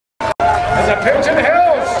the Pigeon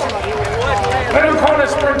Hills. They don't call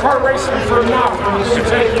it sprint car racing for nothing. It's to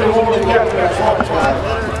take you home to get to that front time.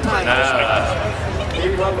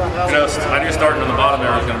 You know, I knew starting on the bottom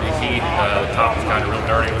there was going to be key. The top was kind of real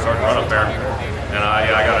dirty. It was hard to run up there. And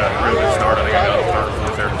I got a real good start. I think I got a third or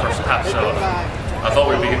fourth there in the first lap. So I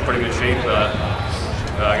thought we'd be in pretty good shape.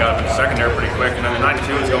 I got up in the second there pretty quick, and then the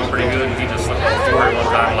 92 was going pretty good, and he just slipped on the floor one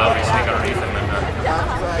time, allowed me to sneak underneath him. And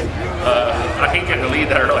I hate getting the lead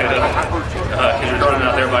that early, though, because you're running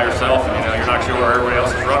out there by yourself, and you're not sure where everybody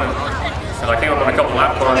else is running. So I came up on a couple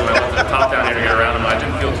lap cars, and I went to the top down here to get around him, and I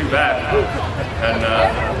didn't feel too bad. And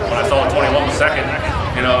when I saw the 21 was second,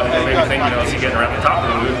 it made me think, is he getting around the top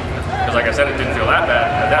of the loop? Because like I said, it didn't feel that bad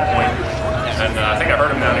at that point. And I think I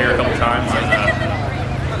heard him down here a couple times. And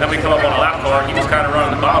then we come up on a lap car, he was kind of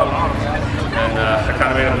running the bottom, and I kind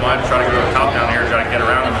of made up my mind to try to go to the top down here, try to get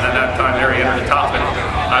around him, and at that time there he entered the top, and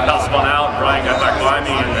I about spun out, and Brian got back by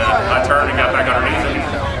me, and I turned and got back underneath him,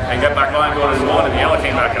 and got back by him going to one, and the yellow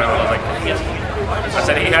came back, and I was like, yes. I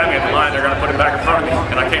said, he had me at the line, they're going to put him back in front of me,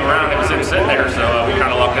 and I came around, and it was him sitting there, so we kind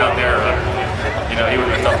of lucked out there. He would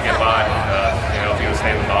have been tough to get by, if he was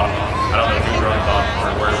staying at the bottom. I don't know if he was running the bottom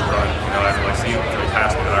or where he was running, I didn't really see him until he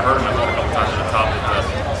passed me, but I heard him, I thought a couple times at the top,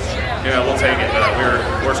 that we'll take it. We were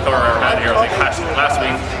the worst car I ever had here. I think last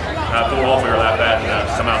week, pulled off, we were that bad, and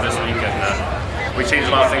somehow this week, and we changed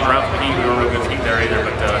a lot of things around for the heat. We weren't real good heat there either,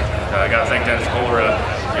 but I got to thank Dennis Kohler.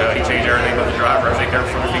 He changed everything but the driver. I think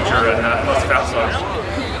everything from the feature, and must have found something.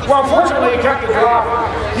 Well, fortunately, you kept the driver.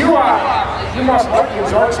 You must like the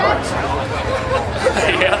exhaust lights.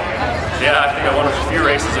 Yeah, I think I won a few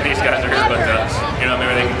races and these guys are here, but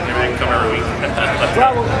maybe they can come every week.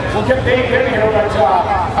 Well, we'll get Dave in here, but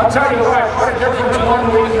I'll tell you what a difference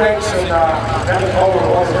one week makes, and Dennis Kohler,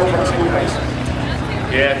 what a difference he makes.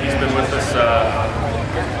 Yeah, he's been with us,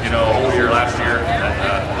 a whole year last year, and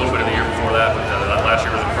a little bit of the year before that, but last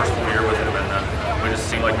year was the first full year with him, and we just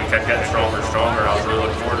seemed like we kept getting stronger and stronger. I was really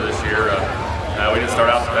looking forward to this year. We didn't start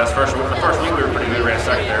out the best. The first week we were pretty good, ran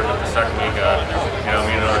second there, but the second week, me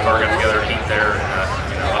and another car got together to heat there,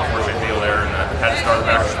 and unfortunate deal there, and had to start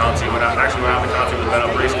back to Wisconsin. Actually went out to Wisconsin with a bent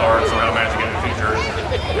up race car, and somehow managed to get in the feature,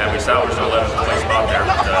 and we salvaged an 11th place spot there.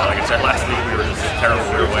 But like I said, last week we were just terrible.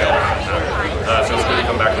 We were way off. So it's good to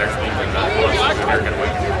come back next week and we'll have some good week.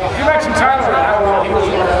 You mentioned Tyler and how well he was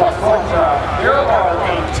running up front. There are a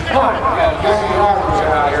ton of young drivers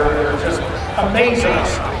out here that are just amazing.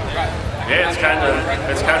 Yeah, it's kind of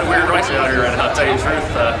weird racing out here, and I'll tell you the truth.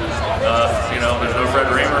 There's no Fred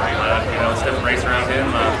Raymer. It's a different race around him.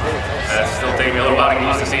 It's still taking me a little while to get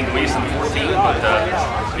used to seeing Luis in the 14, but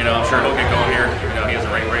I'm sure he'll get going here. He hasn't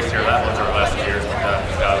raced here that much over the last few years,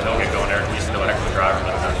 but he'll get going there. He's still a heck of a driver.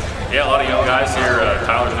 But yeah, a lot of young guys here.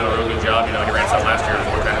 Tyler's doing a real good job. He ran something last year,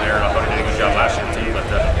 410 there, and I thought he did a good job last year too. But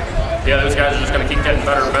yeah, those guys are just going to keep getting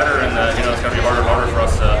better and better, and it's going to be harder and harder for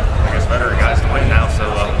us, veteran guys to win now. So.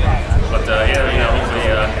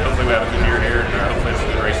 Hopefully we have a good year here, and hopefully it's a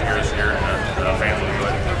good race here this year, and fans will enjoy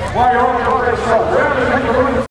it. Well, you're on your race,